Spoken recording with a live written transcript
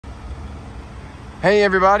Hey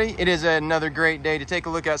everybody, it is another great day to take a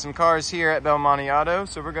look at some cars here at Belmonte Auto.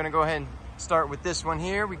 So we're gonna go ahead and start with this one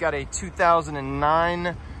here. We got a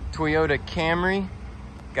 2009 Toyota Camry.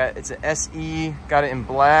 It's an SE, got it in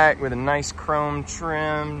black with a nice chrome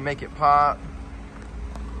trim, make it pop.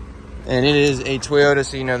 And it is a Toyota,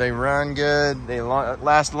 so you know they run good, they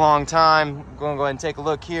last a long time. We're gonna go ahead and take a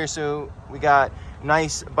look here. So we got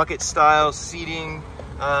nice bucket style seating.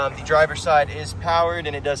 The driver's side is powered,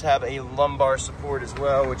 and it does have a lumbar support as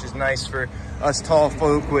well, which is nice for us tall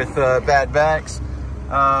folk with bad backs.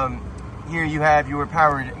 Here you have your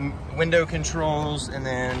powered window controls, and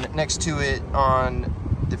then next to it on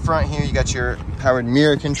the front here, you got your powered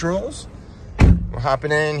mirror controls. We're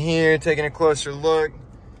hopping in here, taking a closer look.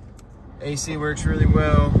 AC works really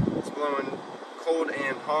well. It's blowing cold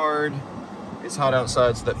and hard. It's hot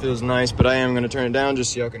outside, so that feels nice, but I am going to turn it down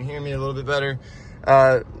just so y'all can hear me a little bit better.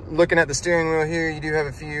 Looking at the steering wheel here, you do have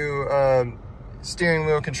a few steering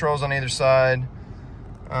wheel controls on either side.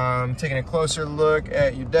 Taking a closer look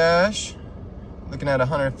at your dash, looking at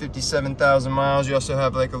 157,000 miles. You also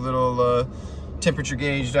have like a little temperature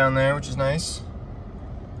gauge down there, which is nice.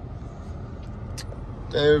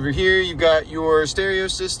 Over here, you've got your stereo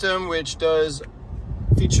system, which does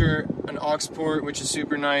feature an aux port, which is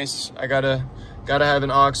super nice. I gotta have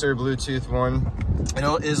an aux or Bluetooth one.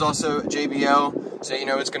 It is also JBL, so you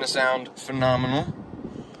know it's gonna sound phenomenal.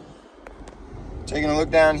 Taking a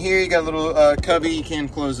look down here, you got a little cubby, you can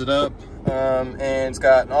close it up. And it's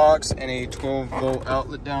got an aux and a 12-volt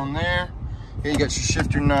outlet down there. Here you got your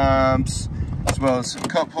shifter knobs, as well as some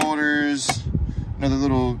cup holders, another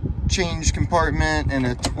little change compartment, and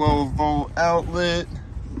a 12-volt outlet.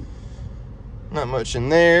 Not much in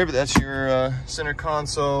there, but that's your center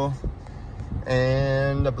console.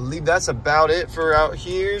 And I believe that's about it for out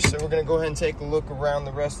here. So we're gonna go ahead and take a look around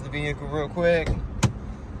the rest of the vehicle real quick.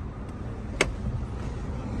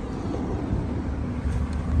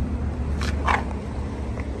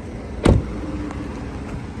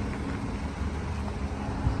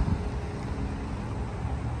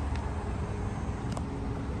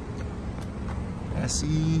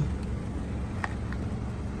 SE.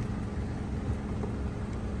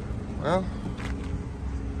 Well,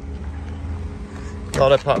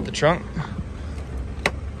 thought I popped the trunk.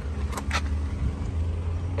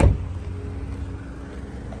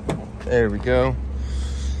 There we go.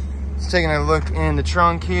 Just taking a look in the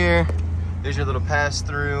trunk here. There's your little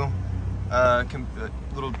pass-through,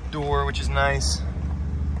 little door, which is nice.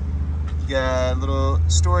 You got a little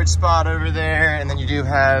storage spot over there, and then you do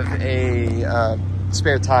have a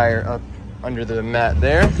spare tire up under the mat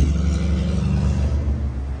there.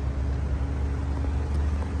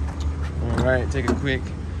 All right, take a quick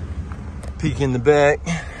peek in the back.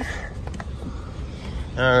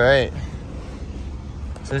 All right.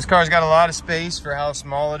 So this car's got a lot of space for how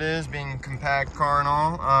small it is, being a compact car and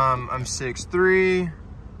all. I'm 6'3",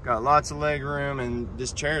 got lots of leg room, and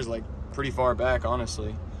this chair is like pretty far back,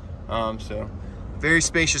 honestly. So very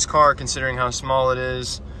spacious car considering how small it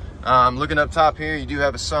is. Looking up top here, you do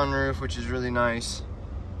have a sunroof, which is really nice.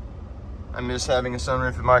 I miss having a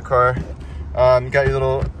sunroof in my car. You got your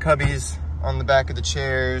little cubbies on the back of the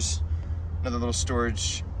chairs, another little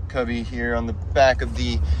storage cubby here on the back of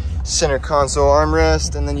the center console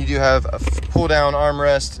armrest, and then you do have a pull down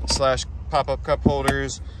armrest slash pop-up cup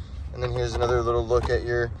holders, and then here's another little look at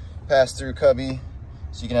your pass-through cubby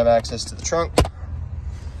so you can have access to the trunk.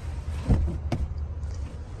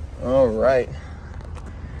 All right,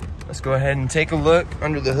 let's go ahead and take a look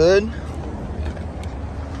under the hood,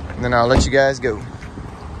 and then I'll let you guys go.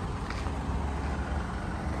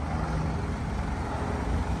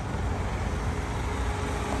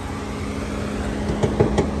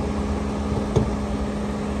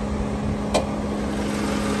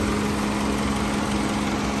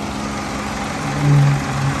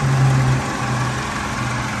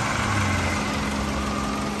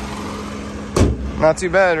 Not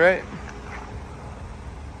too bad, right?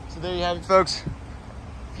 So there you have it, folks.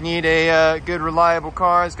 If you need a good, reliable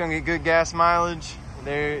car, it's gonna get good gas mileage,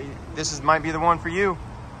 this might be the one for you.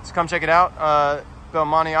 So come check it out,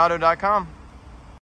 belmonteauto.com.